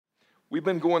We've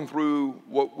been going through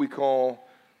what we call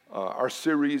our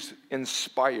series,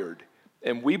 Inspired.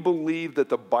 And we believe that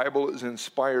the Bible is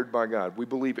inspired by God. We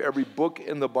believe every book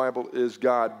in the Bible is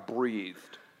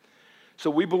God-breathed. So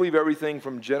we believe everything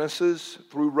from Genesis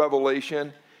through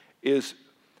Revelation is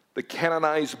the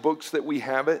canonized books that we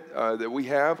have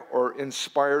are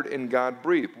inspired and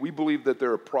God-breathed. We believe that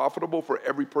they're profitable for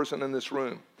every person in this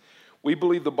room. We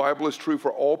believe the Bible is true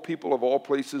for all people of all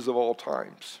places of all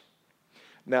times.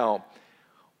 Now,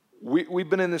 we've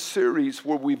been in this series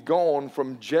where we've gone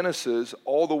from Genesis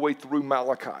all the way through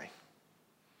Malachi.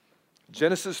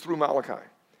 Genesis through Malachi.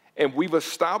 And we've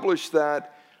established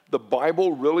that the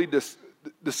Bible really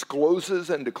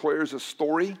discloses and declares a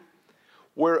story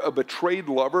where a betrayed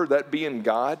lover, that being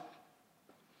God,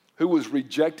 who was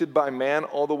rejected by man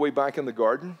all the way back in the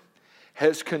garden,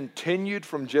 has continued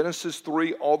from Genesis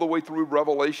 3 all the way through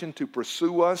Revelation to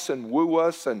pursue us and woo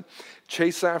us and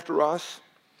chase after us,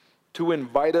 to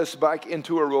invite us back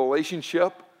into a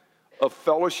relationship of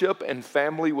fellowship and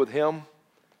family with Him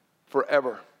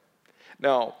forever.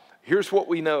 Now, here's what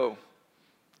we know.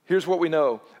 Here's what we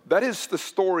know. That is the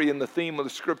story and the theme of the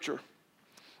Scripture.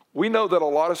 We know that a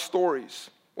lot of stories,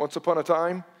 once upon a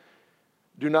time,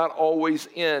 do not always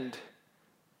end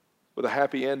with a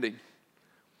happy ending.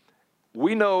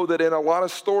 We know that in a lot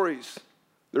of stories,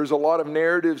 there's a lot of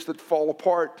narratives that fall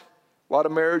apart. A lot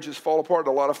of marriages fall apart.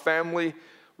 A lot of family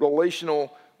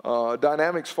relational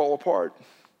dynamics fall apart.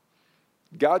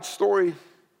 God's story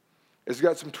has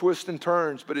got some twists and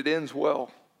turns, but it ends well.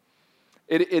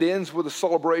 It ends with a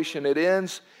celebration. It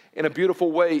ends in a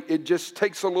beautiful way. It just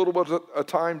takes a little bit of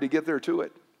time to get there to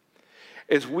it.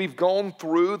 As we've gone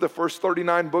through the first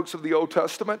 39 books of the Old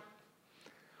Testament,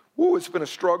 it's been a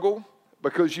struggle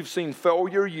because you've seen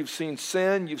failure, you've seen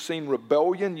sin, you've seen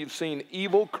rebellion, you've seen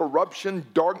evil, corruption,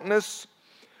 darkness.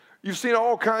 You've seen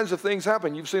all kinds of things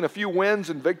happen. You've seen a few wins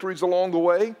and victories along the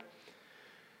way,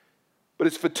 but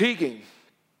it's fatiguing.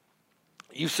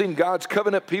 You've seen God's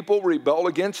covenant people rebel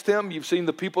against Him. You've seen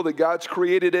the people that God's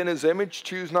created in His image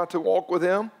choose not to walk with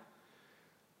Him.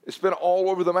 It's been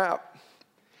all over the map.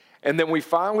 And then we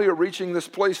finally are reaching this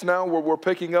place now where we're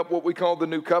picking up what we call the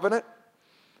New Covenant.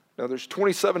 Now there's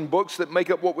 27 books that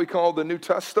make up what we call the New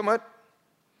Testament,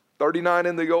 39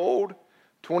 in the Old,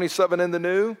 27 in the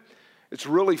New. It's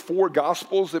really 4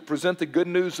 Gospels that present the good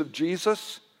news of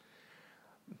Jesus.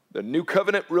 The New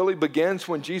Covenant really begins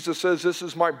when Jesus says, "This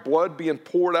is my blood being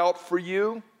poured out for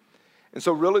you." And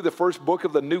so really the first book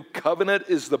of the New Covenant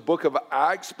is the book of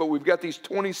Acts, but we've got these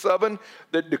 27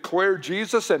 that declare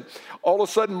Jesus. And all of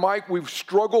a sudden, Mike, we've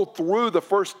struggled through the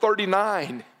first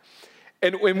 39.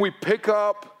 And when we pick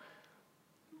up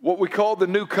what we call the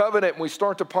New Covenant, and we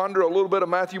start to ponder a little bit of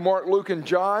Matthew, Mark, Luke, and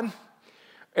John,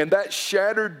 and that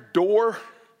shattered door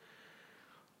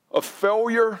of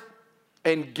failure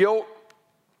and guilt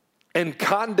and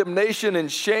condemnation and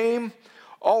shame,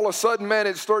 all of a sudden, man,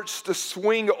 it starts to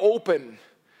swing open.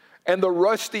 And the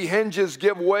rusty hinges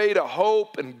give way to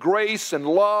hope and grace and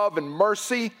love and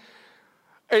mercy.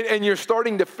 And you're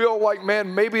starting to feel like,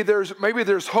 man, maybe there's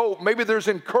hope, maybe there's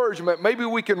encouragement, maybe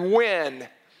we can win.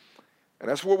 And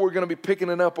that's what we're going to be picking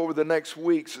it up over the next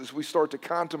weeks as we start to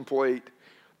contemplate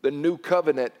the New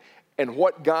Covenant and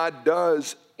what God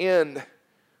does in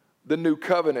the New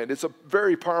Covenant. It's a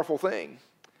very powerful thing.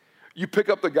 You pick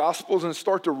up the Gospels and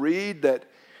start to read that,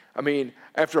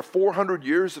 after 400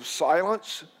 years of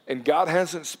silence, and God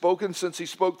hasn't spoken since He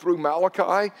spoke through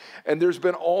Malachi, and there's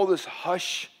been all this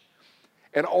hush,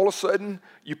 and all of a sudden,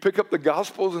 you pick up the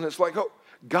Gospels and it's like, oh,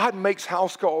 God makes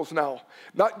house calls now,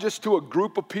 not just to a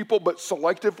group of people, but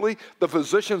selectively. The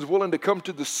physician's willing to come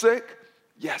to the sick.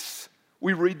 Yes.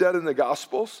 We read that in the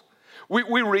Gospels.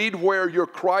 We read where your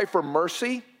cry for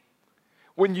mercy,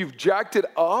 when you've jacked it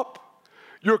up,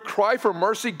 your cry for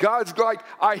mercy, God's like,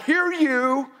 I hear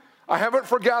you. I haven't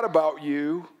forgot about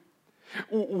you.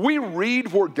 We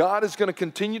read where God is going to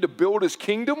continue to build His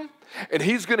kingdom, and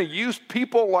He's going to use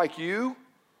people like you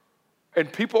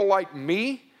and people like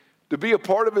me to be a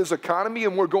part of His economy,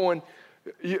 and we're going,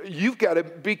 you've got to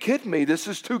be kidding me. This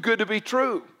is too good to be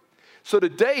true. So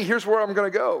today, here's where I'm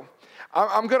going to go.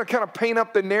 I'm going to kind of paint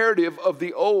up the narrative of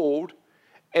the old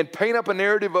and paint up a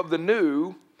narrative of the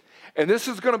new. And this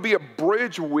is going to be a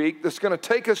bridge week that's going to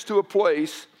take us to a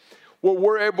place where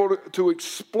we're able to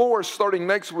explore, starting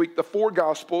next week, the 4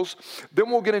 Gospels. Then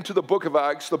we'll get into the book of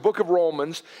Acts, the book of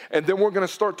Romans, and then we're going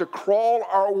to start to crawl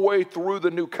our way through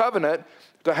the New Covenant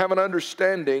to have an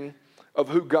understanding of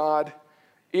who God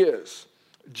is.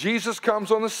 Jesus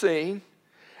comes on the scene.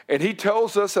 And He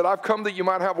tells us that I've come that you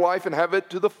might have life and have it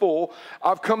to the full.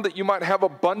 I've come that you might have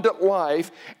abundant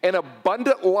life. And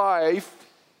abundant life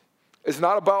It's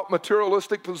not about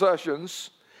materialistic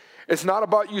possessions. It's not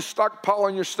about you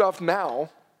stockpiling your stuff now.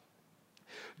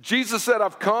 Jesus said,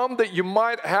 I've come that you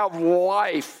might have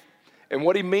life. And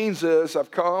what he means is,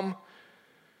 I've come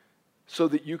so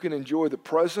that you can enjoy the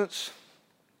presence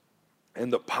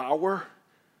and the power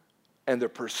and the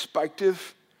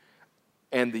perspective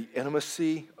and the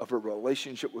intimacy of a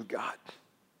relationship with God.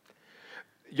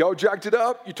 Y'all jacked it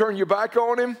up. You turn your back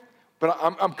on him. But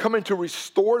I'm coming to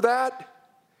restore that.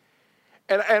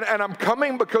 And I'm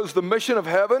coming because the mission of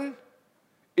heaven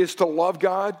is to love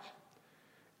God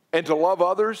and to love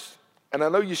others. And I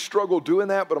know you struggle doing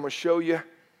that, but I'm going to show you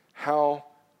how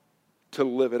to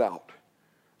live it out.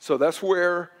 So that's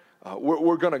where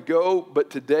we're going to go. But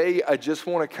today, I just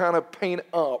want to kind of paint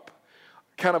up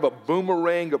kind of a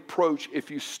boomerang approach. If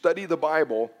you study the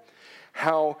Bible,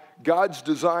 how God's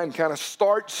design kind of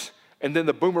starts, and then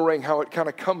the boomerang, how it kind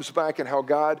of comes back, and how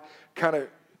God kind of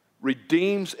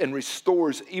redeems and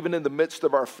restores even in the midst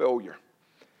of our failure.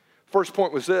 First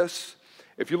point was this.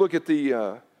 If you look at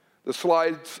the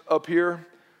slides up here,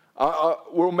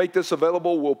 we'll make this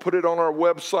available. We'll put it on our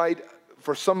website.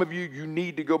 For some of you, you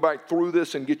need to go back through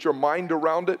this and get your mind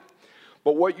around it.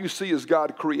 But what you see is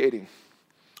God creating.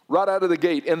 Right out of the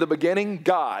gate, in the beginning,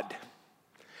 God.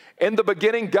 In the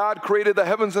beginning, God created the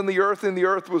heavens and the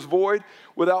earth was void,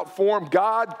 without form.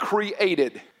 God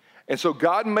created. And so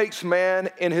God makes man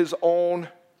in his own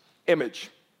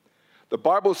image. The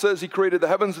Bible says he created the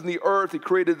heavens and the earth, he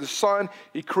created the sun,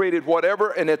 he created whatever,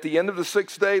 and at the end of the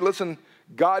sixth day, listen,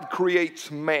 God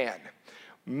creates man.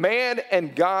 Man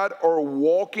and God are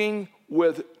walking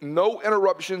with no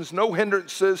interruptions, no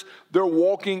hindrances. They're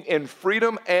walking in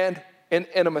freedom and in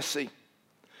intimacy.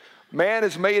 Man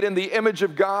is made in the image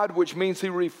of God, which means he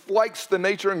reflects the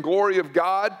nature and glory of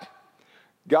God.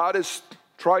 God is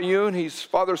triune. He's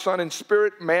Father, Son, and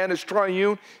Spirit. Man is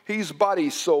triune. He's body,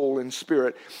 soul, and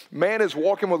spirit. Man is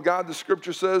walking with God. The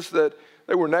scripture says that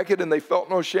they were naked and they felt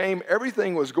no shame.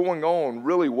 Everything was going on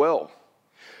really well.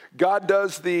 God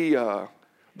does the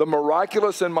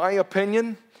miraculous, in my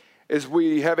opinion, as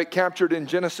we have it captured in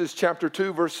Genesis chapter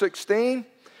 2, verse 16.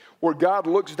 Where God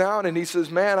looks down and he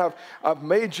says, man, I've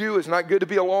made you. It's not good to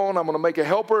be alone. I'm going to make a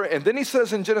helper. And then he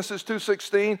says in Genesis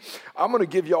 2:16, I'm going to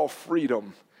give y'all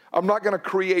freedom. I'm not going to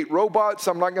create robots.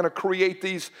 I'm not going to create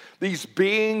these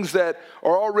beings that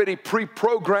are already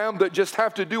pre-programmed that just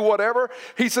have to do whatever.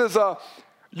 He says,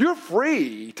 you're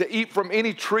free to eat from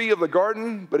any tree of the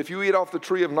garden, but if you eat off the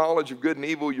tree of knowledge of good and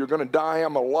evil, you're going to die.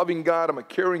 I'm a loving God. I'm a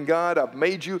caring God. I've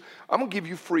made you. I'm going to give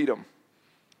you freedom.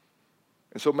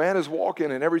 And so man is walking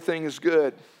and everything is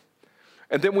good.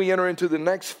 And then we enter into the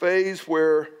next phase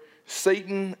where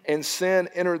Satan and sin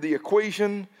enter the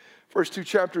equation. First two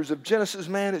chapters of Genesis,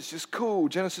 man, it's just cool.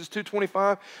 Genesis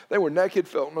 2:25, they were naked,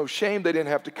 felt no shame. They didn't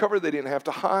have to cover. They didn't have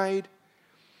to hide.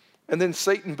 And then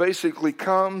Satan basically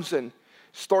comes and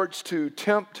starts to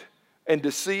tempt and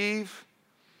deceive.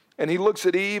 And he looks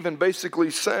at Eve and basically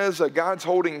says, God's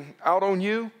holding out on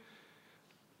you.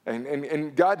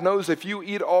 And God knows if you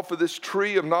eat off of this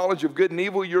tree of knowledge of good and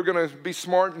evil, you're going to be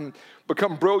smart and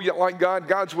become brilliant like God.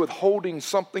 God's withholding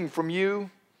something from you.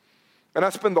 And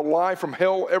that's been the lie from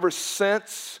hell ever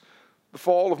since the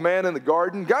fall of man in the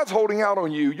garden. God's holding out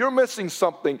on you. You're missing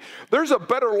something. There's a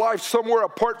better life somewhere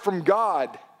apart from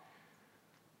God.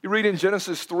 You read in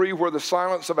Genesis 3 where the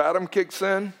silence of Adam kicks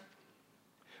in.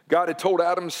 God had told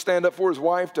Adam to stand up for his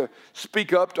wife, to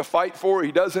speak up, to fight for her.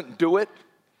 He doesn't do it.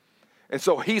 And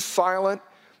so he's silent.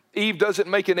 Eve doesn't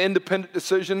make an independent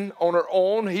decision on her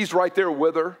own. He's right there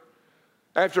with her.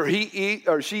 After she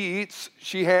eats,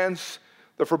 she hands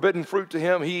the forbidden fruit to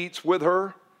him. He eats with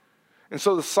her. And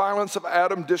so the silence of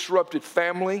Adam disrupted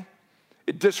family.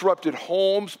 It disrupted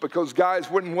homes because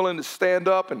guys weren't willing to stand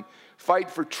up and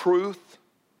fight for truth.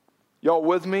 Y'all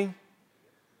with me?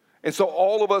 And so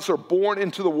all of us are born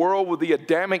into the world with the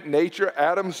Adamic nature,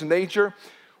 Adam's nature.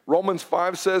 Romans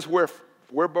 5 says,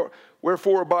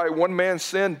 wherefore by one man's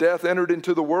sin, death entered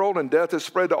into the world, and death has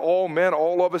spread to all men.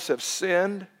 All of us have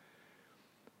sinned.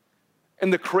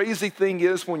 And the crazy thing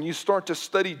is when you start to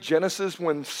study Genesis,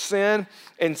 when sin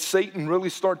and Satan really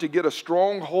start to get a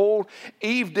stronghold,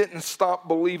 Eve didn't stop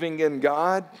believing in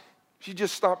God. She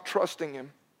just stopped trusting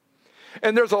him.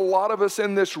 And there's a lot of us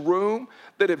in this room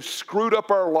that have screwed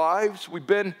up our lives. We've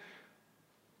been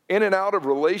in and out of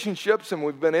relationships, and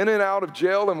we've been in and out of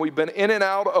jail, and we've been in and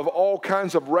out of all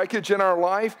kinds of wreckage in our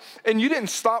life. And you didn't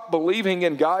stop believing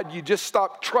in God. You just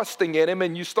stopped trusting in him,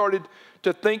 and you started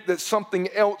to think that something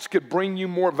else could bring you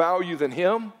more value than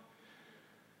him.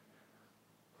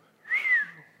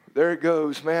 There it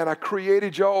goes, man. I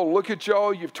created y'all. Look at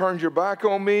y'all. You've turned your back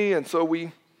on me. And so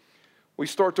we we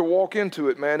start to walk into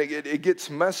it, man. It gets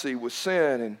messy with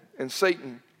sin and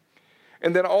Satan.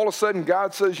 And then all of a sudden,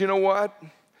 God says, you know what?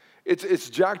 It's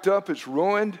jacked up. It's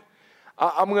ruined.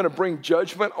 I'm going to bring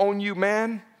judgment on you,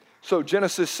 man. So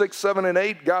Genesis 6, 7, and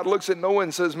 8, God looks at Noah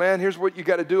and says, man, here's what you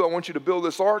got to do. I want you to build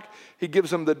this ark. He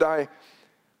gives him the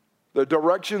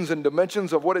directions and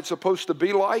dimensions of what it's supposed to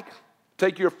be like.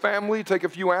 Take your family, take a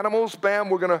few animals,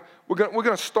 bam, we're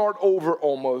gonna start over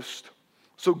almost.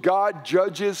 So God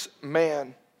judges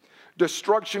man.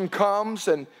 Destruction comes,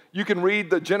 and you can read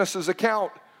the Genesis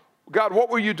account. God, what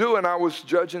were you doing? I was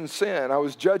judging sin. I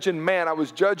was judging man. I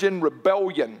was judging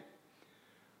rebellion.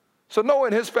 So Noah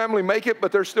and his family make it,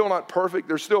 but they're still not perfect.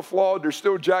 They're still flawed. They're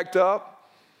still jacked up.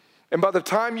 And by the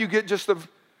time you get just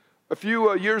a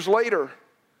few years later,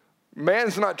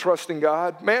 man's not trusting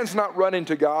God. Man's not running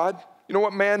to God. You know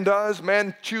what man does?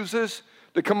 Man chooses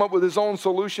to come up with his own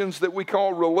solutions that we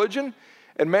call religion.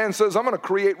 And man says, I'm going to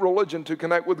create religion to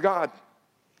connect with God.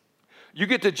 You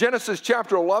get to Genesis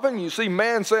chapter 11, you see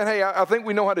man saying, hey, I think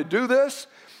we know how to do this.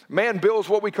 Man builds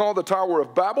what we call the Tower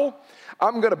of Babel.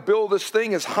 I'm going to build this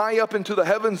thing as high up into the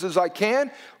heavens as I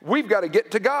can. We've got to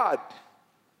get to God.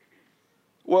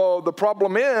 Well, the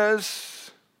problem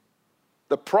is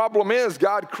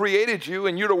God created you,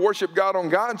 and you're to worship God on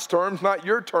God's terms, not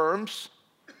your terms.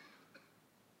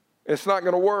 It's not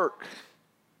going to work.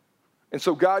 And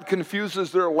so God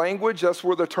confuses their language. That's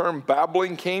where the term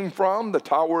babbling came from, the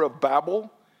Tower of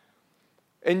Babel.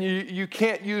 And you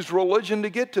can't use religion to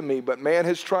get to me, but man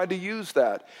has tried to use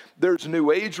that. There's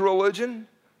New Age religion.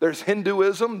 There's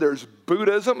Hinduism. There's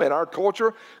Buddhism in our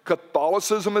culture.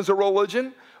 Catholicism is a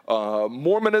religion.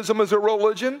 Mormonism is a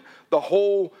religion. The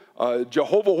whole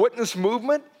Jehovah's Witness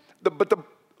movement.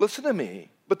 Listen to me.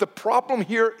 But the problem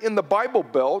here in the Bible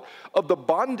Belt, of the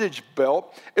bondage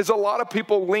belt, is a lot of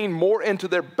people lean more into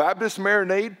their Baptist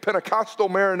marinade, Pentecostal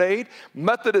marinade,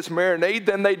 Methodist marinade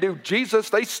than they do Jesus.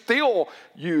 They still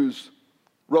use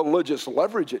religious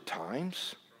leverage at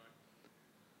times.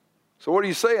 So what are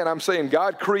you saying? I'm saying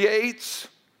God creates,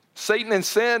 Satan and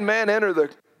sin, man, enter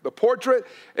the portrait.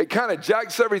 It kind of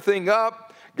jacks everything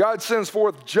up. God sends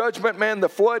forth judgment, man, the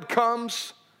flood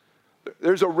comes.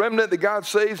 There's a remnant that God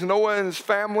saves, Noah and his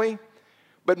family.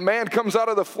 But man comes out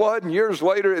of the flood, and years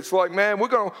later, it's like, man, we're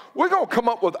gonna come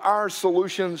up with our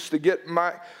solutions to get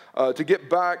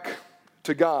back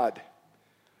to God.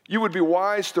 You would be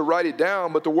wise to write it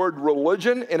down, but the word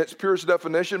religion, in its purest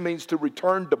definition, means to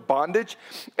return to bondage.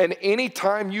 And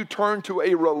anytime you turn to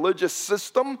a religious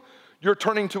system, you're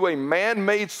turning to a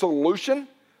man-made solution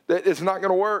that is not going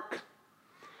to work.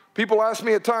 People ask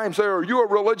me at times, say, are you a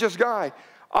religious guy?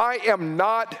 I am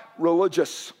not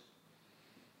religious.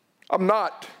 I'm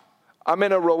not. I'm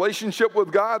in a relationship with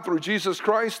God through Jesus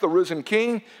Christ, the risen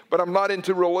King, but I'm not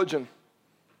into religion.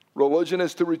 Religion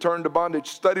is to return to bondage.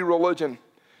 Study religion.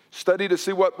 Study to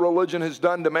see what religion has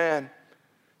done to man.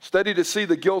 Study to see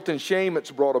the guilt and shame it's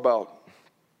brought about.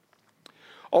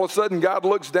 All of a sudden, God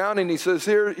looks down and he says,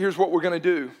 here's what we're going to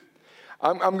do.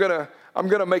 I'm going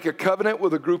to make a covenant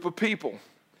with a group of people.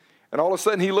 And all of a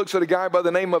sudden, he looks at a guy by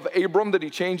the name of Abram, that he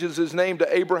changes his name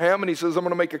to Abraham, and he says, I'm going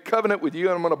to make a covenant with you,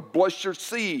 and I'm going to bless your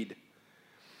seed.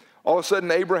 All of a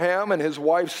sudden, Abraham and his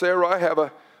wife Sarah have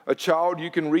a child. You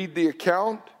can read the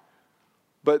account,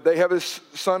 but they have his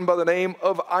son by the name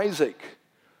of Isaac.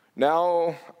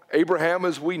 Now, Abraham,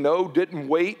 as we know, didn't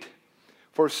wait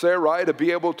for Sarai to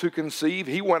be able to conceive.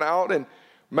 He went out and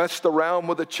messed around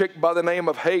with a chick by the name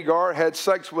of Hagar, had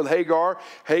sex with Hagar.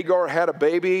 Hagar had a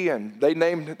baby, and they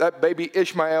named that baby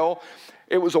Ishmael.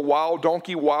 It was a wild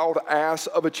donkey, wild ass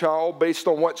of a child based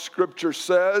on what Scripture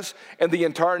says, and the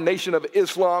entire nation of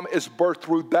Islam is birthed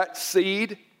through that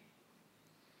seed.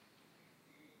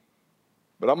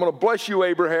 But I'm going to bless you,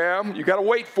 Abraham. You got to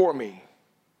wait for me.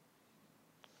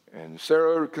 And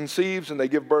Sarah conceives, and they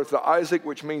give birth to Isaac,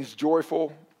 which means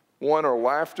joyful one or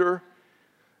laughter.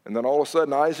 And then all of a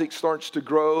sudden, Isaac starts to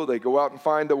grow. They go out and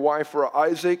find a wife for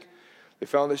Isaac. They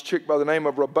found this chick by the name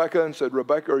of Rebecca and said,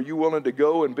 Rebecca, are you willing to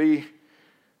go and be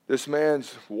this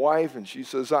man's wife? And she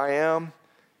says, I am.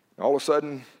 And all of a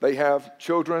sudden, they have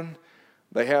children.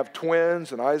 They have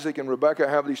twins, and Isaac and Rebecca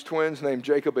have these twins named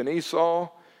Jacob and Esau.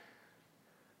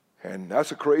 And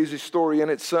that's a crazy story in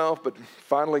itself, but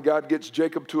finally God gets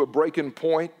Jacob to a breaking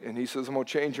point, and he says, I'm going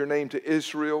to change your name to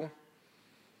Israel.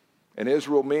 And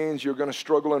Israel means you're going to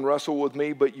struggle and wrestle with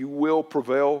me, but you will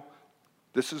prevail.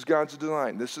 This is God's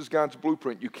design. This is God's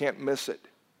blueprint. You can't miss it.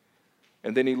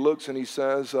 And then he looks and he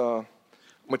says, I'm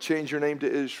going to change your name to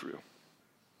Israel.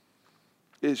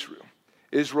 Israel.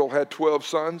 Israel had 12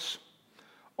 sons.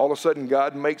 All of a sudden,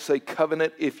 God makes a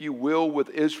covenant, if you will, with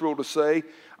Israel to say,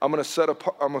 I'm going to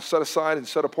set aside and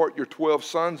set apart your 12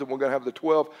 sons, and we're going to have the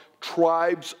 12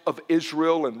 tribes of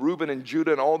Israel, and Reuben and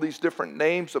Judah, and all these different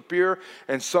names appear,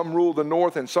 and some rule the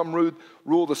north, and some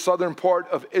rule the southern part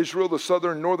of Israel, the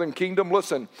southern northern kingdom.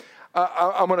 Listen,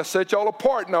 I'm going to set y'all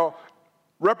apart. Now,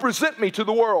 represent me to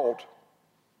the world.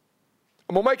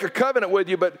 I'm going to make a covenant with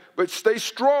you, but stay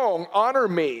strong, honor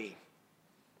me.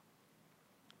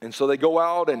 And so they go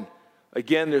out, and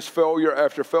again, there's failure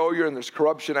after failure, and there's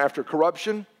corruption after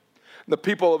corruption. And the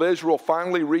people of Israel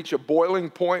finally reach a boiling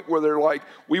point where they're like,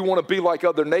 we want to be like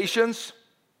other nations.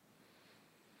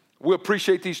 We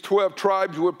appreciate these 12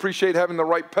 tribes. We appreciate having the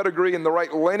right pedigree and the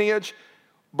right lineage,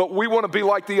 but we want to be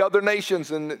like the other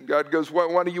nations. And God goes,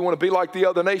 why do you want to be like the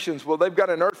other nations? Well, they've got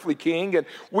an earthly king, and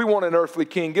we want an earthly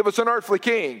king. Give us an earthly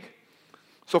king.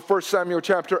 So 1 Samuel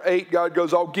chapter 8, God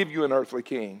goes, I'll give you an earthly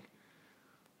king.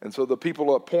 And so the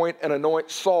people appoint and anoint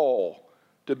Saul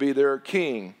to be their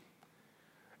king.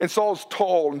 And Saul's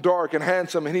tall and dark and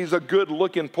handsome, and he's a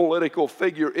good-looking political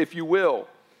figure, if you will.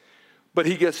 But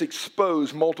he gets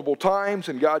exposed multiple times,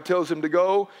 and God tells him to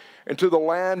go into the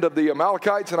land of the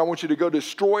Amalekites, and I want you to go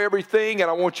destroy everything, and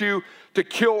I want you to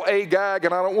kill Agag,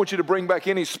 and I don't want you to bring back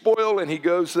any spoil. And he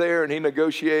goes there, and he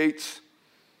negotiates.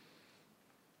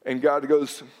 And God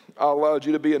goes, I allowed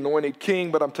you to be anointed king,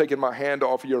 but I'm taking my hand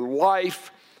off your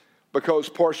life, because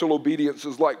partial obedience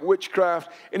is like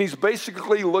witchcraft. And he's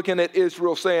basically looking at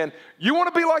Israel saying, you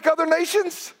want to be like other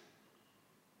nations?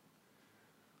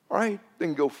 All right,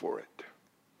 then go for it.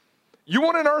 You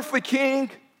want an earthly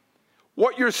king?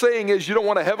 What you're saying is you don't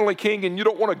want a heavenly king, and you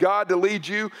don't want a God to lead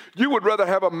you. You would rather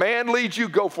have a man lead you.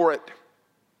 Go for it.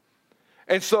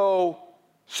 And so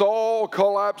Saul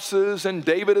collapses, and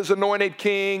David is anointed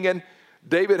king, and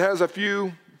David has a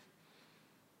few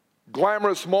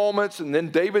glamorous moments, and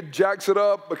then David jacks it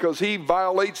up because he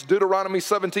violates Deuteronomy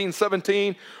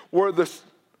 17:17, where the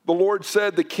Lord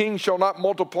said the king shall not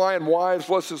multiply in wives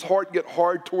lest his heart get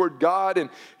hard toward God, and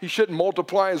he shouldn't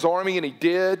multiply his army, and he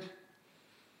did.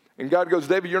 And God goes,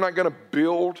 David, you're not going to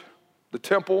build the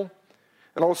temple.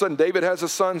 And all of a sudden David has a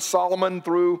son, Solomon,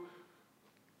 through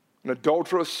an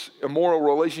adulterous, immoral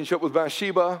relationship with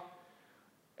Bathsheba.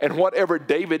 And whatever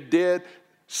David did,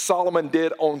 Solomon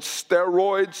did on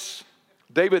steroids.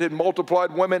 David had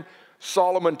multiplied women.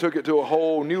 Solomon took it to a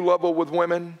whole new level with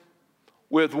women,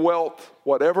 with wealth,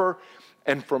 whatever.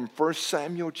 And from 1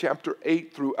 Samuel chapter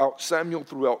 8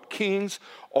 throughout Kings,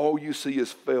 all you see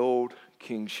is failed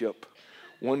kingship.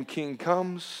 One king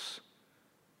comes,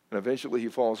 and eventually he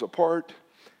falls apart.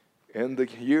 In the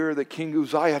year that King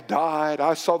Uzziah died,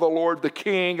 I saw the Lord the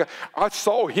king. I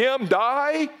saw him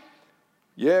die.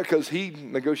 Yeah, because he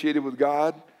negotiated with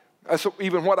God. That's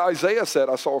even what Isaiah said.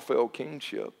 I saw failed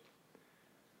kingship.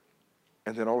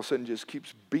 And then all of a sudden just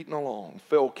keeps beating along.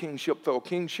 Failed kingship, failed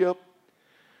kingship.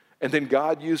 And then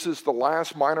God uses the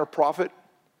last minor prophet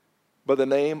by the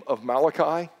name of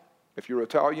Malachi. If you're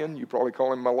Italian, you probably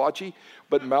call him Malachi,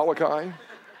 but Malachi.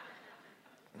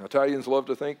 Italians love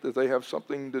to think that they have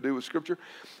something to do with Scripture.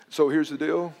 So here's the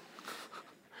deal.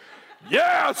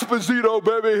 Yeah, Esposito,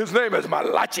 baby. His name is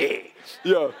Malachi.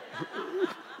 Yeah.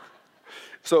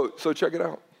 So check it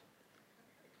out.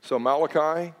 So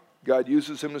Malachi, God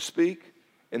uses him to speak.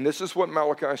 And this is what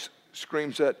Malachi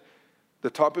screams at the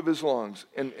top of his lungs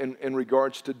in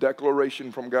regards to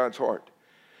declaration from God's heart.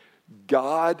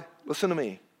 God, listen to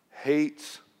me,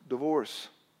 hates divorce.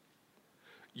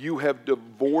 You have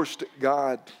divorced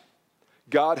God.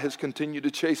 God has continued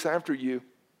to chase after you.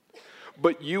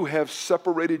 But you have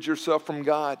separated yourself from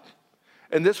God.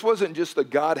 And this wasn't just a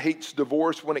God hates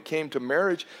divorce when it came to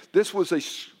marriage. This was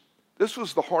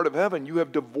the heart of heaven. You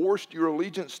have divorced your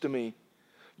allegiance to me.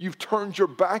 You've turned your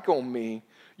back on me.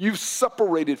 You've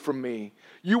separated from me.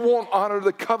 You won't honor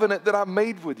the covenant that I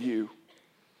made with you.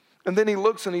 And then he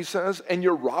looks and he says, and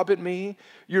you're robbing me,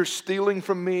 you're stealing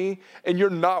from me, and you're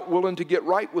not willing to get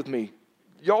right with me.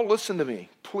 Y'all listen to me,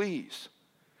 please.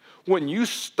 When you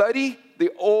study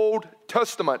the Old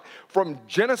Testament from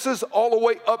Genesis all the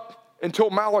way up until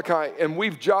Malachi, and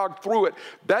we've jogged through it,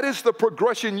 that is the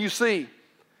progression you see.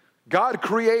 God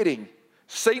creating,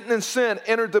 Satan and sin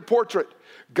entered the portrait.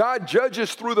 God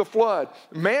judges through the flood.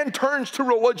 Man turns to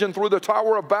religion through the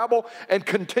Tower of Babel and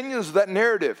continues that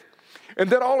narrative. And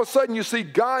then all of a sudden you see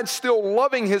God still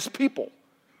loving his people,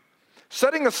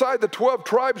 setting aside the 12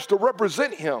 tribes to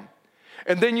represent him.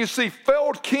 And then you see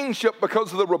failed kingship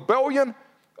because of the rebellion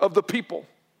of the people.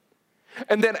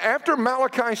 And then after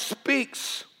Malachi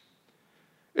speaks,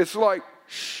 it's like,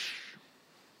 shh.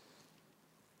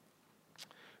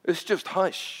 It's just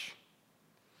hush.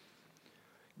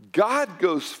 God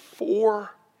goes 4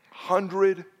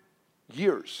 400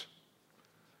 years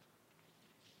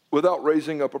without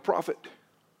raising up a prophet.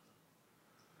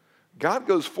 God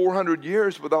goes 400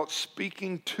 years without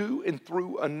speaking to and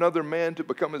through another man to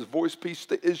become his voice piece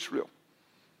to Israel.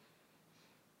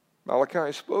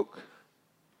 Malachi spoke.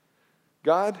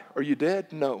 God, are you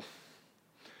dead? No.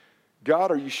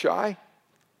 God, are you shy?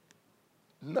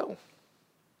 No.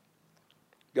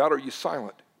 God, are you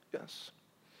silent? Yes.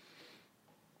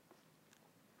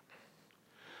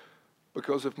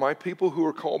 Because if my people who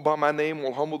are called by my name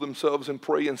will humble themselves and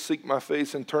pray and seek my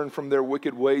face and turn from their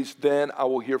wicked ways, then I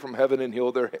will hear from heaven and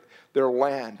heal their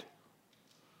land.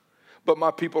 But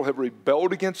my people have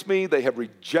rebelled against me. They have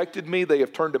rejected me. They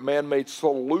have turned to man-made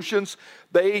solutions.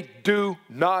 They do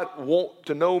not want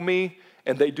to know me,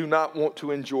 and they do not want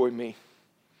to enjoy me.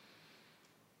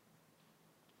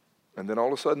 And then all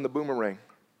of a sudden, the boomerang.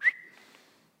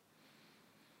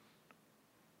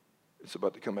 It's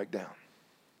about to come back down.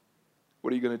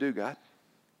 What are you going to do, God?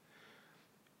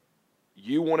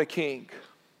 You want a king.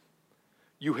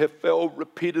 You have failed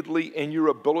repeatedly in your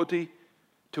ability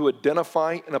to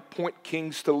identify and appoint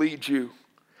kings to lead you.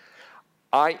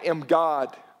 I am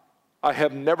God. I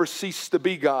have never ceased to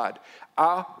be God.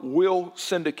 I will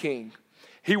send a king.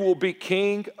 He will be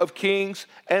King of kings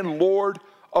and Lord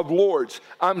of lords.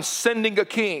 I'm sending a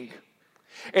king,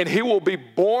 and he will be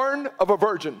born of a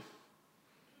virgin.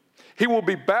 He will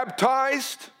be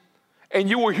baptized, and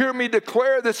you will hear me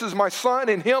declare, this is my son,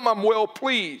 in him I'm well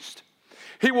pleased.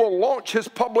 He will launch his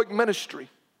public ministry.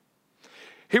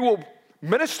 He will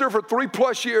minister for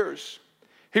 3+ years.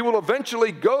 He will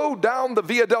eventually go down the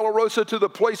Via Dolorosa to the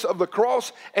place of the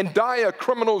cross and die a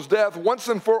criminal's death once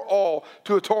and for all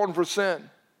to atone for sin.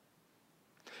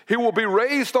 He will be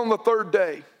raised on the 3rd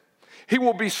day. He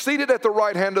will be seated at the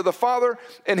right hand of the Father,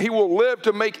 and he will live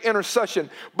to make intercession.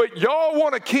 But y'all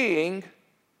want a king,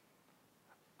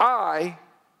 I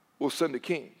will send a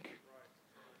king.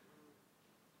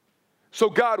 So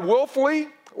God willfully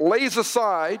lays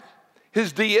aside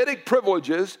his deitic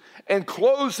privileges and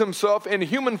clothes himself in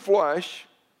human flesh,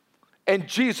 and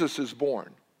Jesus is born.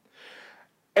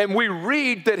 And we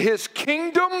read that his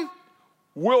kingdom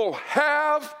will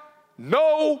have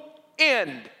no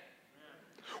end.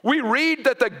 We read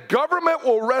that the government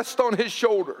will rest on his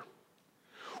shoulder.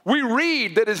 We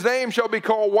read that his name shall be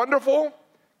called Wonderful,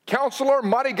 Counselor,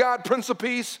 Mighty God, Prince of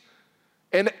Peace,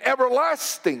 and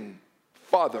Everlasting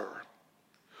Father.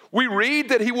 We read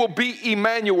that he will be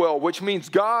Emmanuel, which means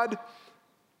God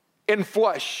in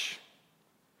flesh.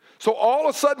 So all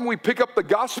of a sudden we pick up the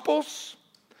Gospels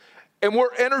and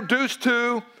we're introduced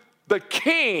to the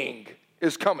King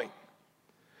is coming.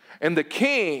 And the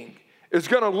King is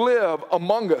going to live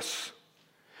among us.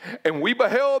 And we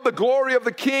beheld the glory of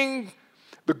the King.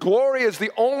 The glory is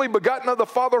the only begotten of the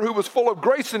Father who was full of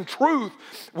grace and truth.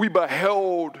 We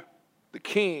beheld the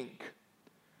King.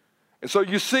 And so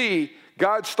you see,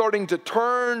 God's starting to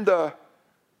turn the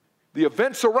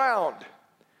events around.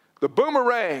 The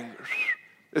boomerang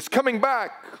is coming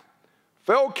back.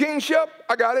 Failed kingship,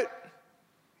 I got it.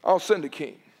 I'll send a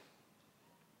king.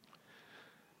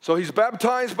 So he's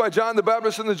baptized by John the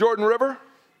Baptist in the Jordan River,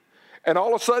 and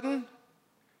all of a sudden,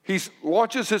 he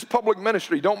launches his public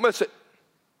ministry. Don't miss it.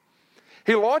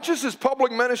 He launches his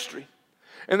public ministry,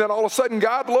 and then all of a sudden,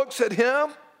 God looks at him.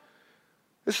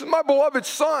 This is my beloved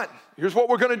son. Here's what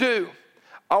we're going to do.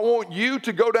 I want you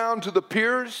to go down to the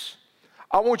piers.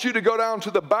 I want you to go down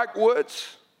to the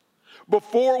backwoods.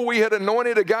 Before we had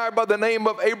anointed a guy by the name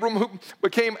of Abram who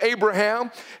became Abraham,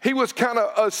 he was kind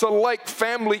of a select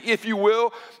family, if you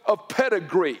will, of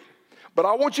pedigree. But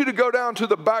I want you to go down to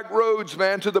the back roads,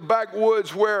 man, to the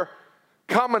backwoods where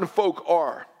common folk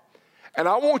are. And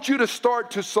I want you to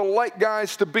start to select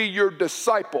guys to be your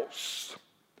disciples.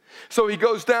 So he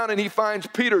goes down and he finds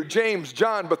Peter, James,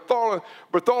 John,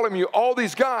 Bartholomew, all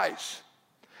these guys.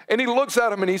 And he looks at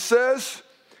them and he says,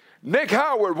 Nick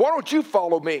Howard, why don't you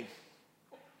follow me?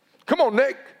 Come on,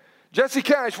 Nick. Jesse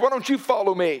Cash, why don't you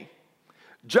follow me?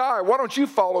 Jai, why don't you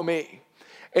follow me?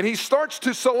 And he starts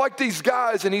to select these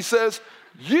guys and he says,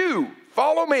 you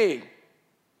follow me.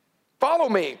 Follow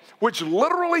me, which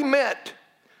literally meant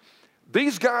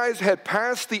these guys had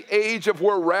passed the age of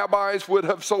where rabbis would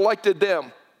have selected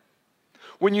them.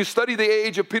 When you study the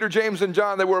age of Peter, James, and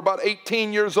John, they were about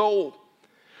 18 years old.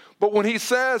 But when he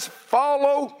says,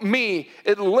 follow me,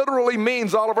 it literally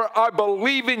means, Oliver, I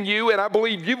believe in you, and I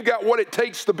believe you've got what it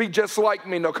takes to be just like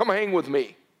me. Now come hang with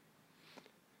me.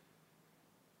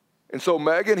 And so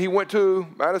Megan, he went to,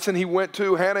 Madison, he went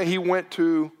to, Hannah, he went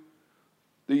to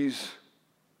these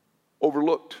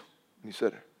overlooked. And he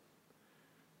said,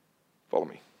 follow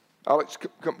me. Alex,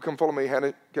 come follow me.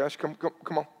 Hannah, Cash, come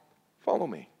on, follow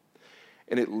me.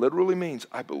 And it literally means,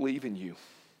 I believe in you.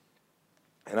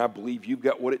 And I believe you've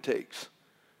got what it takes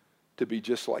to be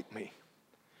just like me.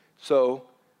 So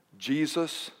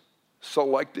Jesus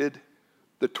selected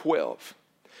the 12.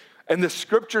 And the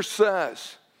scripture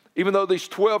says, even though these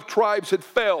 12 tribes had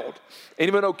failed, and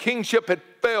even though kingship had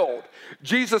failed,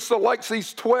 Jesus selects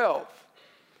these 12.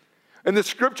 And the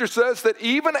scripture says that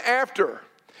even after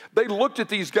they looked at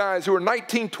these guys who were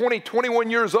 19, 20, 21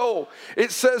 years old,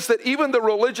 it says that even the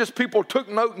religious people took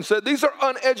note and said, these are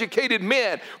uneducated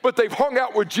men, but they've hung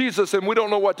out with Jesus and we don't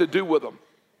know what to do with them.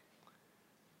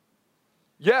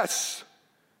 Yes,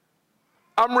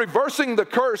 I'm reversing the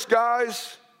curse,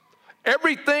 guys.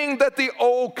 Everything that the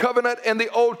Old Covenant and the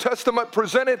Old Testament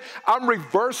presented, I'm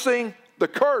reversing the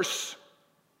curse.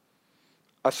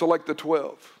 I select the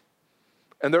 12,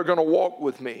 and they're going to walk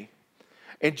with me.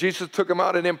 And Jesus took them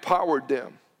out and empowered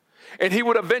them. And he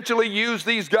would eventually use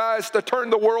these guys to turn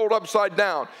the world upside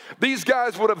down. These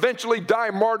guys would eventually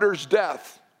die martyr's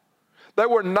death. They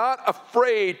were not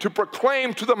afraid to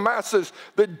proclaim to the masses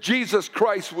that Jesus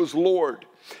Christ was Lord.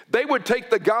 They would take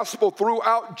the gospel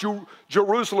throughout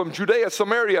Jerusalem, Judea,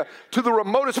 Samaria, to the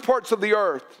remotest parts of the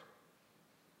earth.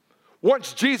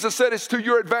 Once Jesus said, it's to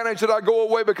your advantage that I go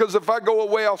away, because if I go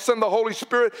away, I'll send the Holy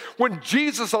Spirit. When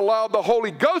Jesus allowed the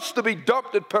Holy Ghost to be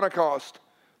dumped at Pentecost,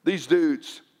 these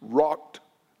dudes rocked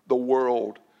the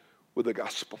world with the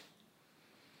gospel.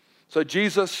 So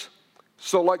Jesus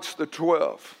selects the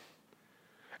 12.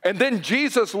 And then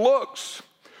Jesus looks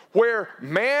where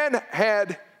man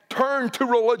had turned to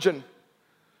religion.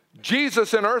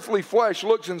 Jesus in earthly flesh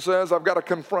looks and says, I've got to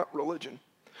confront religion.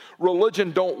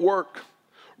 Religion don't work.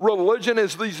 Religion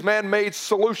is these man-made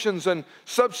solutions and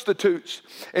substitutes.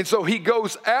 And so he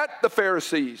goes at the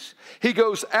Pharisees. He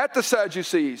goes at the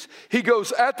Sadducees. He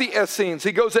goes at the Essenes.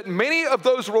 He goes at many of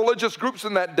those religious groups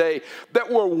in that day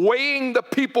that were weighing the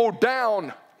people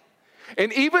down.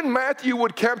 And even Matthew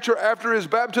would capture after his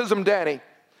baptism, Danny.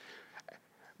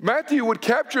 Matthew would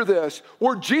capture this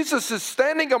where Jesus is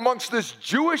standing amongst this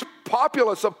Jewish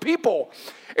populace of people.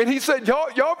 And he said,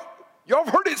 y'all have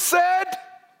heard it said?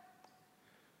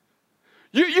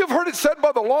 You've heard it said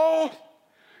by the law.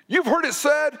 You've heard it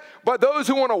said by those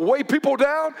who want to weigh people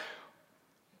down.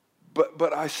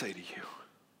 But I say to you.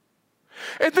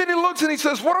 And then he looks and he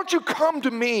says, why don't you come to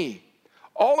me?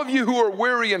 All of you who are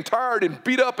weary and tired and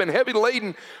beat up and heavy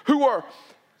laden, who are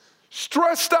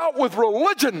stressed out with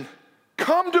religion,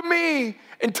 come to me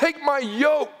and take my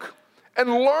yoke and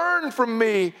learn from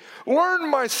me. Learn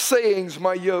my sayings.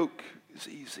 My yoke is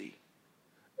easy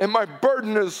and my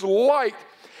burden is light.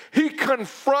 He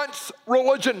confronts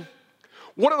religion.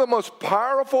 One of the most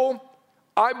powerful,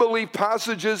 I believe,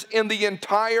 passages in the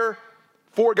entire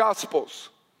four Gospels.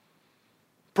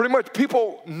 Pretty much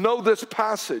people know this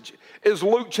passage is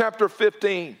Luke chapter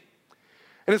 15.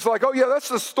 And it's like, oh yeah, that's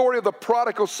the story of the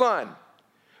prodigal son.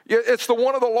 It's the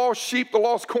one of the lost sheep, the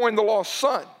lost coin, the lost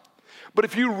son. But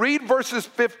if you read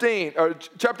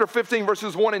chapter 15,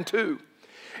 verses 1 and 2,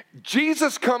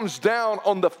 Jesus comes down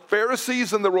on the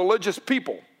Pharisees and the religious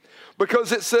people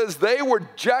because it says they were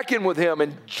jacking with him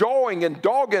and jawing and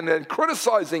dogging and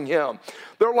criticizing him.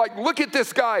 They're like, look at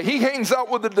this guy. He hangs out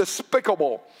with the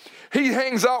despicable. He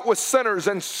hangs out with sinners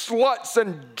and sluts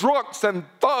and drunks and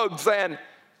thugs.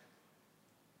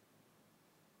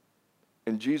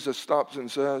 And Jesus stops and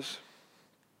says,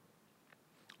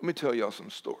 let me tell y'all some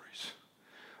stories.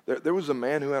 There was a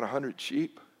man who had 100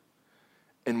 sheep,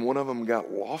 and one of them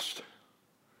got lost.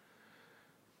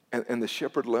 And the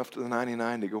shepherd left the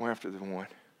 99 to go after the one.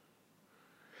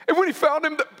 And when he found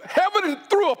him, heaven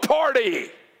threw a party.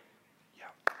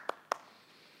 Yeah.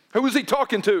 Who was he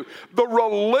talking to? The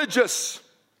religious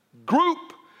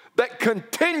group that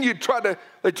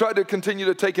tried to continue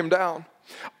to take him down.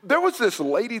 There was this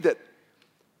lady that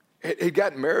had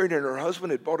gotten married, and her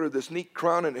husband had bought her this neat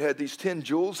crown and it had these 10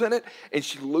 jewels in it, and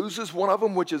she loses one of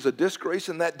them, which is a disgrace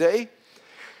in that day.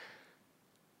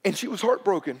 And she was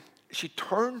heartbroken. She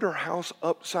turned her house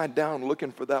upside down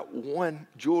looking for that one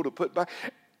jewel to put back.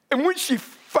 And when she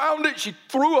found it, she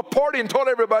threw a party and told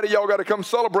everybody, y'all got to come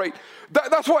celebrate.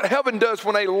 That's what heaven does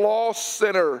when a lost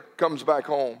sinner comes back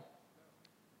home.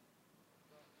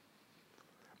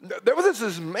 There was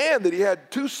this man that he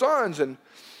had 2 sons, and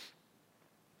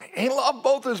he loved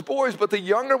both his boys, but the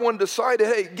younger one decided,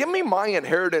 hey, give me my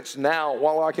inheritance now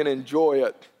while I can enjoy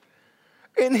it.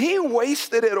 And he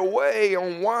wasted it away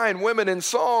on wine, women, and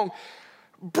song.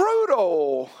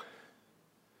 Brutal.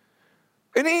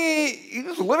 And he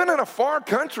was living in a far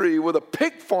country with a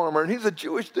pig farmer, and he's a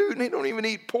Jewish dude, and he don't even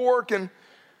eat pork. And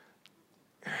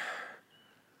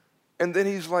then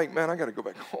he's like, man, I got to go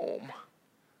back home.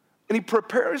 And he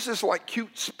prepares this like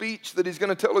cute speech that he's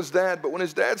going to tell his dad. But when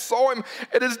his dad saw him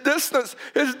at his distance,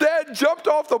 his dad jumped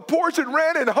off the porch and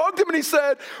ran and hugged him. And he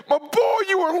said, "My boy,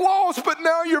 you were lost, but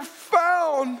now you're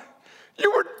found.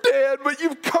 You were dead, but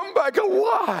you've come back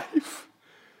alive."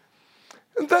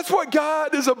 And that's what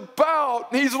God is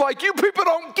about. And he's like, you people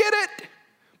don't get it.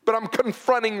 But I'm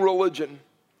confronting religion.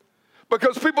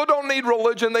 Because people don't need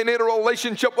religion. They need a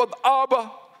relationship with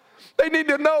Abba. They need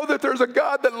to know that there's a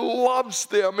God that loves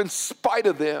them in spite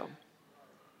of them.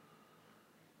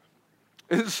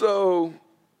 And so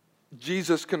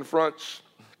Jesus confronts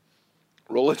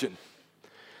religion.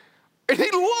 And he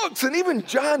looks, and even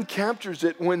John captures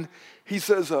it when he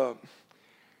says,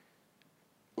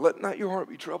 let not your heart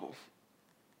be troubled.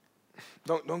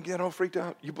 Don't get all freaked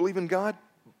out. You believe in God?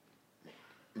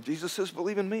 Jesus says,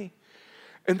 believe in me.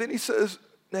 And then he says,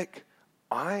 Nick,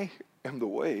 I am the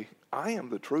way. I am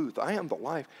the truth. I am the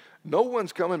life. No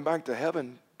one's coming back to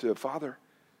heaven, to the Father,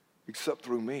 except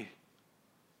through me.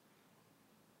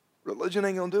 Religion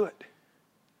ain't going to do it.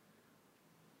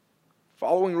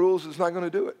 Following rules is not going to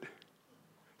do it.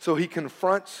 So he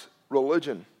confronts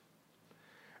religion.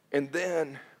 And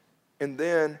then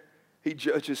he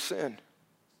judges sin.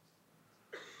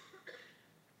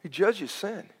 He judges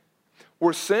sin.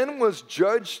 Where sin was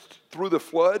judged through the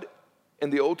flood in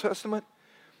the Old Testament,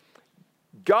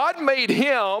 God made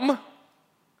him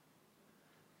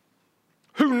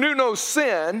who knew no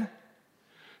sin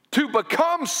to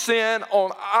become sin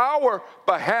on our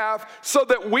behalf so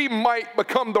that we might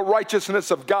become the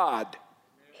righteousness of God.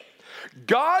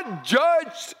 God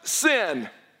judged sin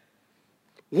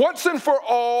once and for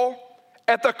all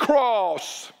at the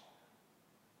cross.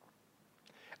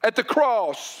 At the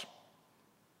cross.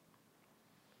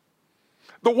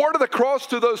 The word of the cross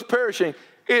to those perishing,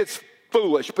 it's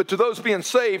foolish, but to those being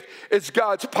saved, it's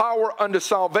God's power unto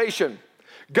salvation.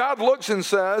 God looks and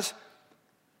says,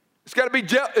 it's got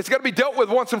to be dealt with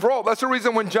once and for all. That's the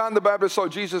reason when John the Baptist saw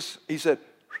Jesus, he said,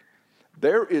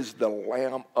 there is the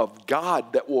Lamb of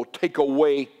God that will take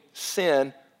away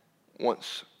sin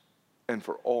once and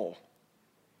for all.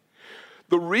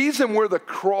 The reason we're the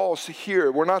cross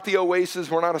here, we're not the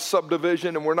Oasis, we're not a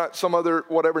subdivision, and we're not some other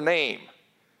whatever name.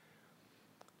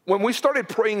 When we started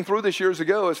praying through this years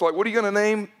ago, it's like, what are you going to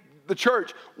name the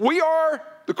church? We are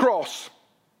the cross.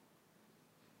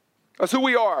 That's who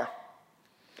we are.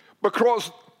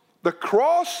 Because the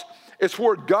cross is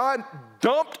where God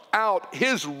dumped out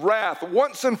his wrath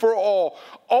once and for all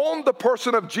on the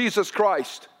person of Jesus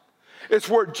Christ. It's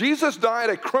where Jesus died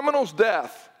a criminal's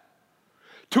death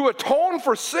to atone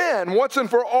for sin once and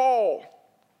for all.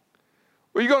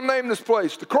 What are you going to name this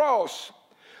place? The cross.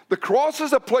 The cross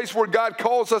is a place where God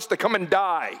calls us to come and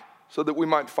die so that we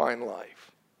might find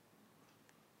life.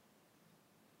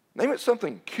 Name it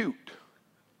something cute.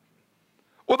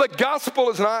 Well, the gospel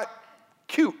is not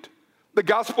cute. The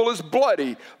gospel is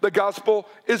bloody. The gospel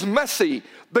is messy.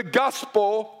 The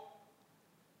gospel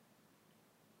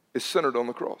is centered on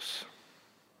the cross.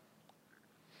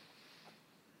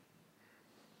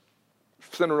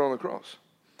 Centered on the cross.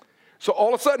 So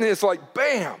all of a sudden it's like,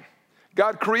 bam.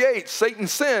 God creates, Satan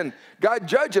sin, God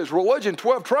judges, religion,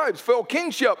 12 tribes, fell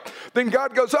kingship. Then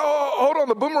God goes, oh, hold on,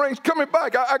 the boomerang's coming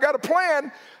back. I got a plan.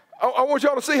 I want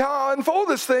y'all to see how I unfold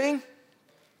this thing.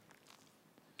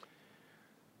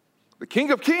 The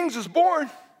King of Kings is born.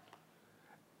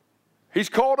 He's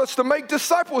called us to make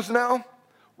disciples now.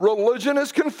 Religion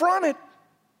is confronted.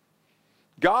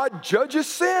 God judges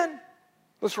sin.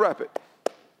 Let's wrap it.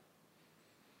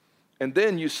 And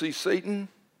then you see Satan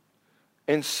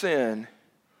and sin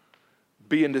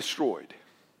being destroyed.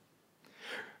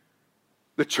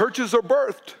 The churches are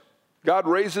birthed. God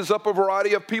raises up a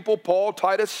variety of people, Paul,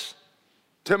 Titus,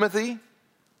 Timothy,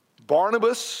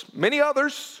 Barnabas, many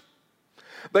others.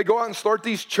 They go out and start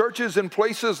these churches in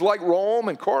places like Rome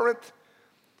and Corinth,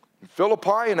 and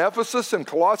Philippi and Ephesus and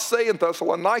Colossae and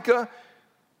Thessalonica,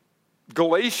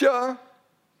 Galatia.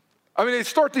 I mean, they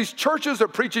start these churches, they're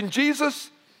preaching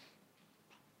Jesus.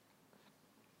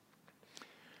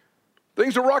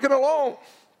 Things are rocking along.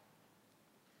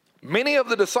 Many of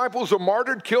the disciples are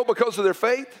martyred, killed because of their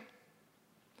faith.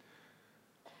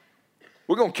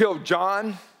 We're going to kill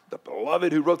John, the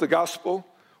beloved who wrote the gospel.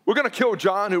 We're going to kill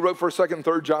John who wrote 1st, 2nd, and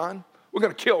 3rd John. We're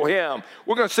going to kill him.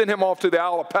 We're going to send him off to the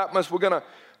Isle of Patmos. We're going to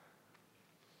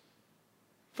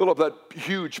fill up that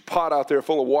huge pot out there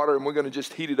full of water, and we're going to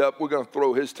just heat it up. We're going to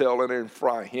throw his tail in there and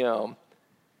fry him.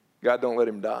 God, don't let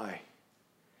him die.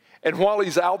 And while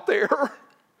he's out there,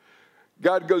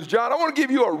 God goes, John, I want to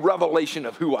give you a revelation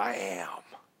of who I am.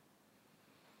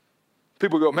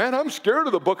 People go, man, I'm scared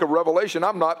of the book of Revelation.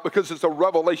 I'm not, because it's a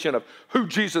revelation of who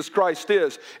Jesus Christ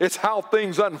is. It's how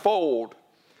things unfold.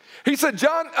 He said,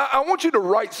 John, I want you to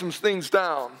write some things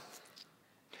down.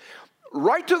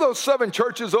 Write to those 7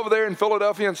 churches over there in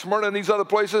Philadelphia and Smyrna and these other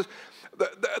places.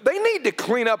 They need to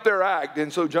clean up their act.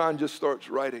 And so John just starts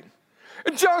writing.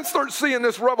 And John starts seeing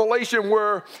this revelation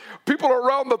where people are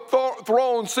around the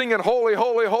throne singing, holy,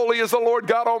 holy, holy is the Lord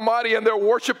God Almighty, and they're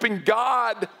worshiping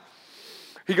God.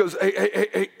 He goes,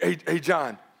 hey,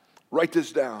 John, write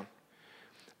this down.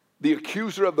 The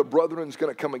accuser of the brethren is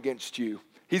going to come against you.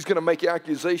 He's going to make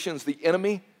accusations, the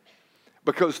enemy,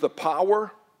 because the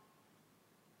power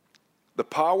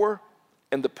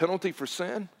and the penalty for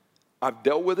sin, I've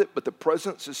dealt with it, but the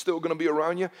presence is still going to be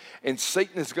around you, and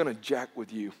Satan is going to jack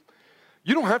with you.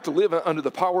 You don't have to live under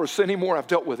the power of sin anymore. I've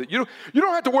dealt with it. You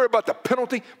don't have to worry about the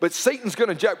penalty, but Satan's going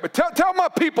to jack. But tell my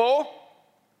people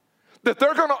that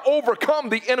they're going to overcome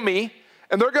the enemy,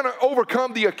 and they're going to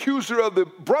overcome the accuser of the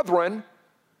brethren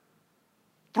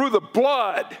through the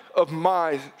blood of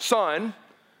my son,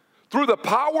 through the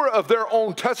power of their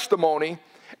own testimony,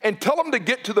 and tell them to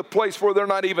get to the place where they're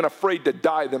not even afraid to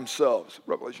die themselves.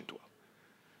 Revelation 12.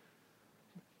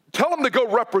 Tell them to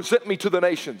go represent me to the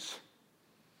nations.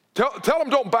 Tell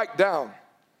them don't back down.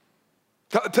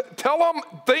 Tell them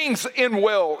things end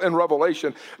well in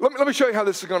Revelation. Let me show you how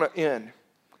this is going to end.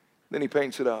 Then he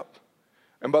paints it up.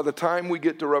 And by the time we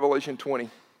get to Revelation 20,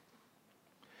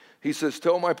 he says,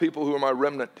 tell my people who are my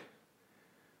remnant,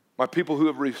 my people who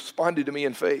have responded to me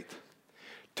in faith,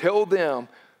 tell them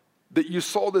that you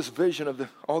saw this vision of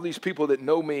all these people that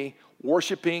know me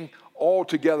worshiping all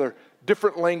together,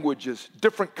 different languages,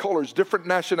 different colors, different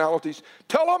nationalities.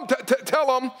 Tell them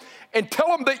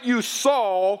that you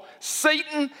saw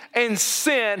Satan and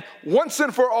sin once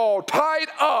and for all tied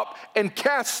up and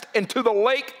cast into the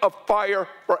lake of fire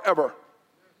forever.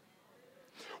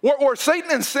 Where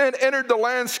Satan and sin entered the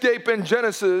landscape in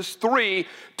Genesis 3,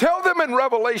 tell them in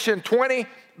Revelation 20,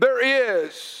 there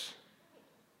is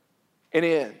an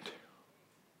end.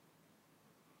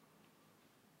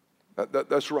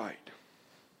 That's right.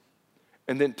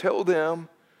 And then tell them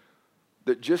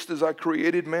that just as I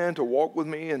created man to walk with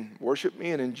me and worship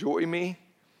me and enjoy me,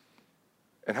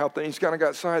 and how things kind of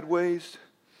got sideways,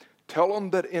 tell them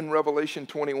that in Revelation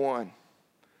 21,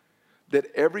 that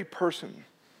every person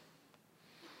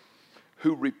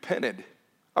who repented,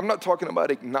 I'm not talking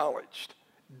about acknowledged.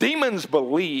 Demons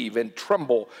believe and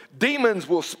tremble. Demons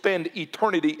will spend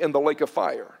eternity in the lake of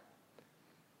fire.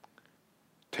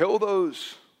 Tell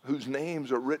those whose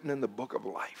names are written in the book of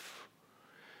life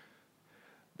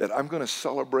that I'm going to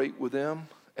celebrate with them,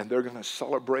 and they're going to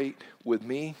celebrate with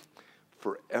me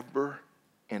forever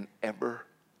and ever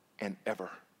and ever.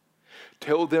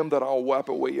 Tell them that I'll wipe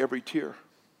away every tear.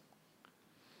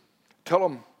 Tell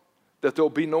them that there'll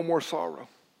be no more sorrow.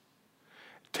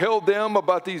 Tell them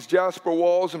about these jasper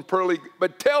walls and pearly,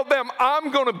 but tell them I'm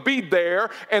going to be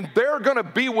there and they're going to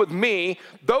be with me,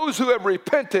 those who have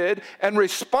repented and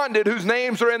responded, whose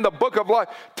names are in the book of life.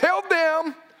 Tell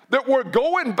them that we're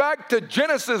going back to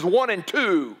Genesis 1 and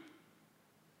 2.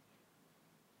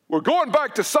 We're going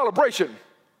back to celebration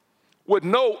with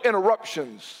no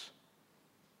interruptions.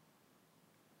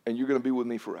 And you're going to be with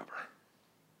me forever.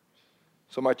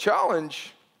 So my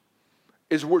challenge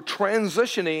is we're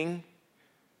transitioning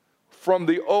from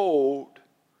the old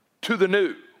to the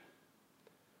new.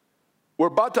 We're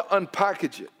about to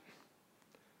unpackage it.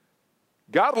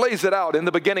 God lays it out. In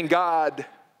the beginning, God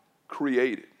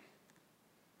created.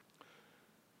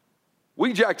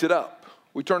 We jacked it up.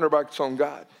 We turned our backs on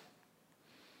God.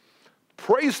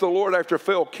 Praise the Lord, after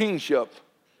failed kingship,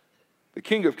 the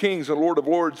King of Kings and Lord of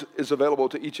Lords is available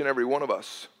to each and every one of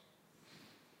us.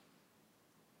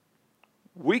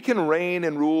 We can reign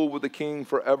and rule with the King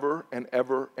forever and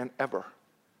ever and ever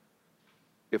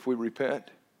if we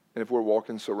repent and if we're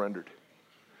walking surrendered.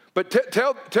 But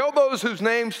tell those whose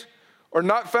names are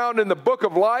not found in the book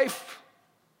of life,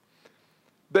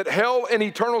 that hell and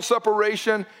eternal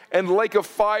separation and lake of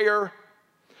fire.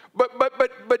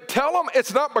 But tell them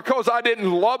it's not because I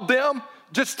didn't love them.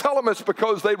 Just tell them it's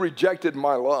because they rejected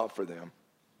my love for them.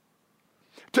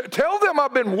 Tell them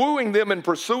I've been wooing them and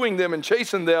pursuing them and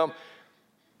chasing them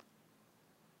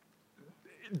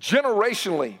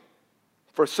generationally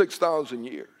for 6,000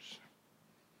 years.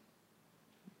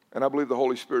 And I believe the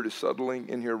Holy Spirit is settling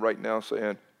in here right now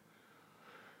saying,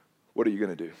 what are you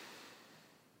going to do?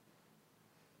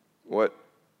 What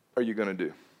are you going to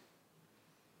do?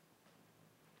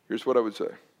 Here's what I would say.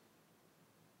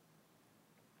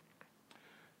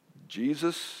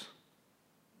 Jesus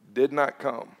did not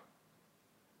come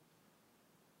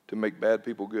to make bad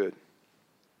people good.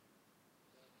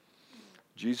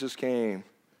 Jesus came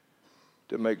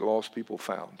to make lost people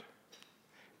found.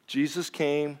 Jesus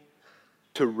came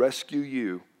to rescue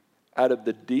you out of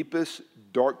the deepest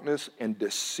darkness and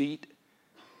deceit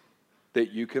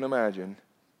that you can imagine.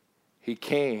 He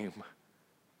came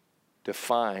to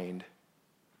find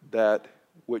that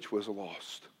which was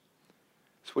lost.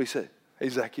 That's what he said. Hey,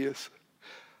 Zacchaeus,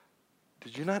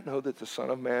 did you not know that the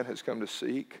Son of Man has come to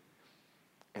seek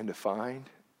and to find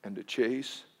and to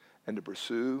chase and to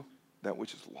pursue that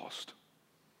which is lost?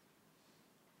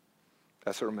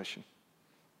 That's our mission.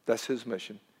 That's his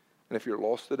mission. And if you're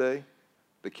lost today,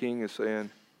 the King is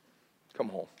saying, come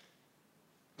home.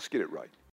 Let's get it right.